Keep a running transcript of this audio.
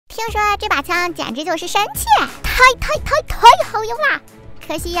听说这把枪简直就是神器，太好用了。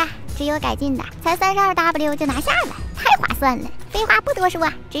可惜呀，只有改进的，才32W 就拿下了，太划算了。废话不多说，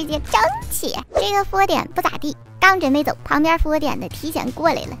直接整起。这个复活点不咋地，刚准备走，旁边复活点的提前过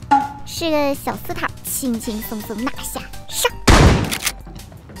来了，是个小刺头，轻轻松松拿下，上。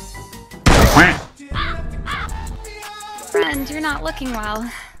Friend, you're not looking well.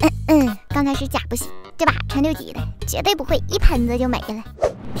 刚才是假不行，这把陈6级的绝对不会一喷子就没了。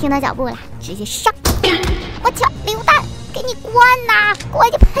听到脚步了，直接上！我去，榴弹，给你关呐！过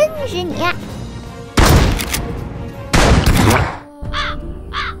去喷死你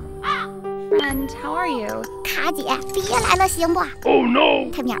！Friend, how are you? 卡姐，别来了行不 ？Oh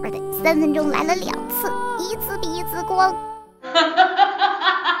no！ 他喵的，3分钟来了2次，一次比一次光。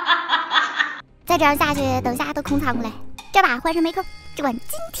再这样下去，等下都空仓了。这把换成没空，转金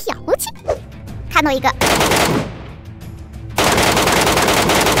条去。看到一个，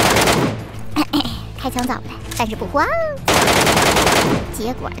开枪早了，但是不慌。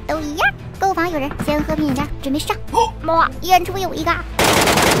结果都一样。购房有人，先和平一点，准备上。妈，远处有一个，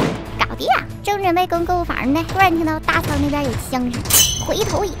搞定！正准备攻购物房呢，突然听到大仓那边有枪声，回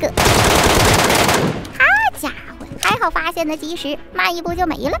头一个，好家伙，还好发现的及时，慢一步就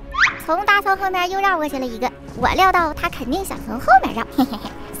没了。从大仓后面又绕过去了一个，我料到他肯定想从后面绕，嘿嘿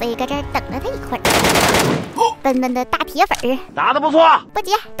嘿，所以搁这儿等了他一会儿。笨笨的大铁粉打得不错，不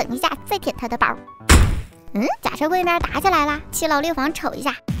急，等一下再舔他的包。假车柜面打起来了，去老六房瞅一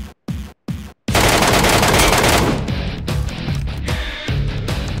下。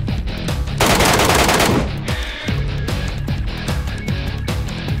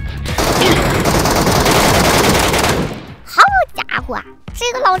好家伙，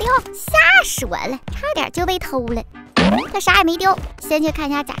这个老六吓死我了，差点就被偷了。他啥也没丢，先去看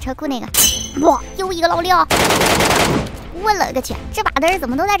一下假车库那个。哇，又一个老六！我勒个去，这把的人怎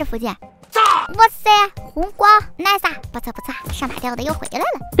么都在这附近？哇塞，红光 ，nice， 不错不错，上把掉的又回来了，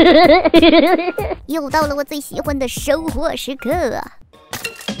又到了我最喜欢的收获时刻。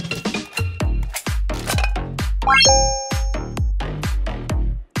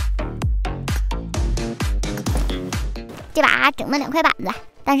这把整了2块板子，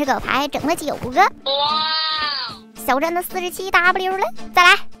但是狗牌整了9个，小镇的47W 了，再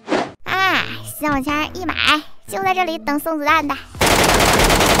来！哎，小钱一买，就在这里等送子弹的。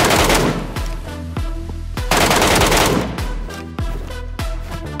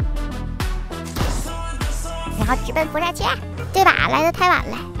然后直奔辐射区，这把来的太晚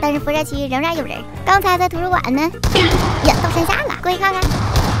了，但是辐射区仍然有人。刚才在图书馆呢，呀，到山下了，过去看看。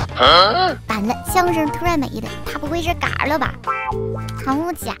完了，枪声突然没了，他不会是嘎了吧？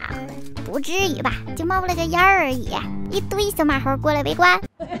好家伙，不至于吧？就冒了个烟而已，一堆小马猴过来围观。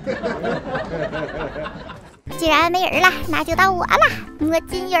既然没人了，那就到我了，我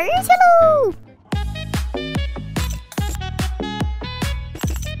进人去喽。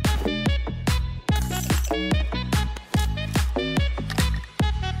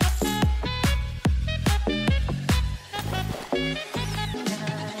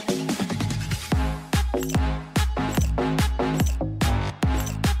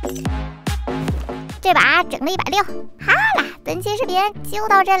这把整了160，好了，本期视频就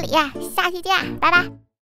到这里，下期见，拜拜。